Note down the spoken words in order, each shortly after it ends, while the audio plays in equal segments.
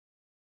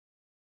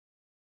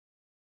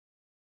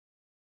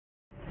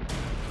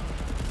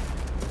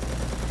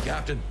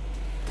Captain,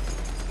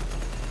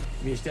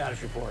 give me a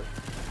status report.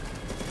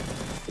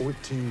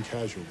 14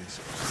 casualties.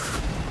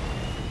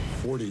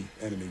 40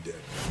 enemy dead.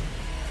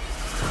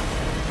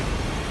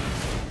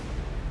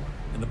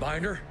 And the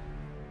binder?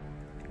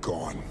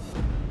 Gone.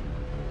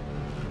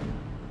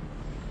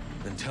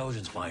 The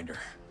intelligence binder.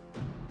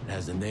 It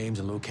has the names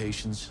and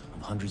locations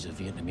of hundreds of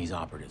Vietnamese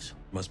operatives.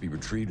 Must be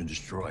retrieved and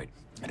destroyed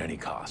at any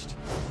cost.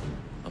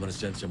 I'm gonna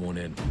send someone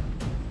in.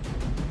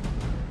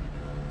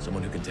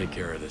 Someone who can take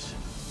care of this.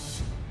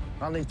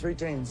 I'll need 3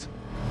 teams.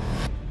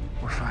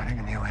 We're fighting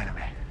a new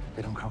enemy.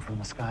 They don't come from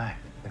the sky.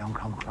 They don't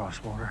come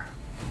across water.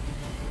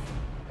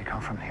 They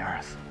come from the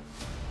earth.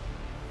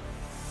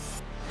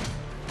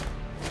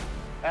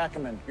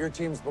 Ackerman, your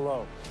team's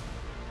below.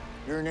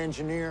 You're an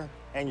engineer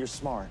and you're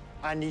smart.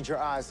 I need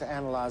your eyes to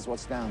analyze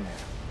what's down there.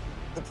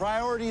 The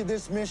priority of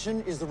this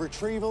mission is the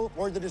retrieval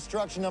or the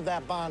destruction of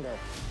that binder.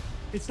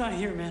 It's not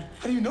here, man.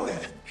 How do you know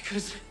that?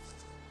 Because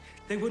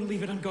they wouldn't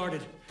leave it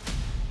unguarded.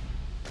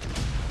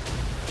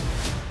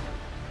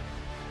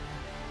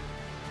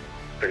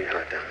 Pretty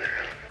hot down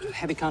there.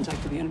 Heavy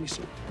contact with the enemy,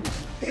 sir.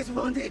 He's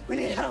wounded. We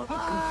need help.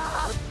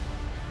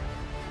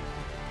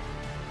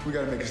 We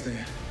gotta make a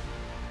stand.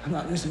 I'm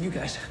not losing you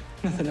guys.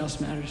 Nothing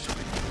else matters.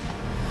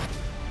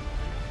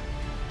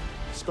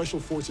 Special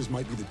forces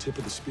might be the tip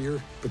of the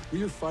spear, but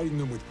we are fighting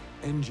them with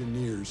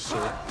engineers,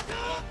 sir.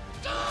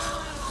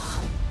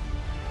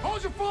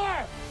 Hold your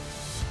fire!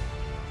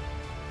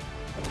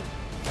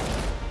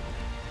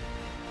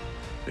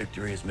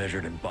 Victory is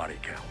measured in body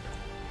count.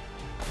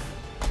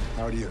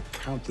 How do you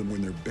count them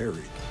when they're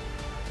buried?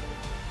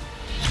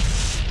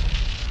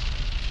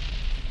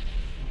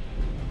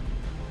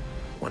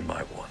 One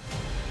by one.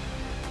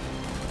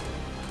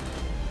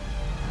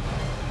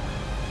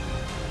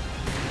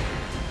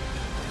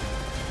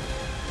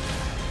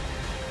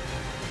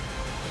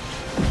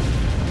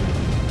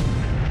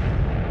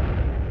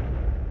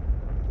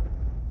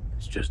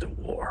 It's just a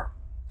war.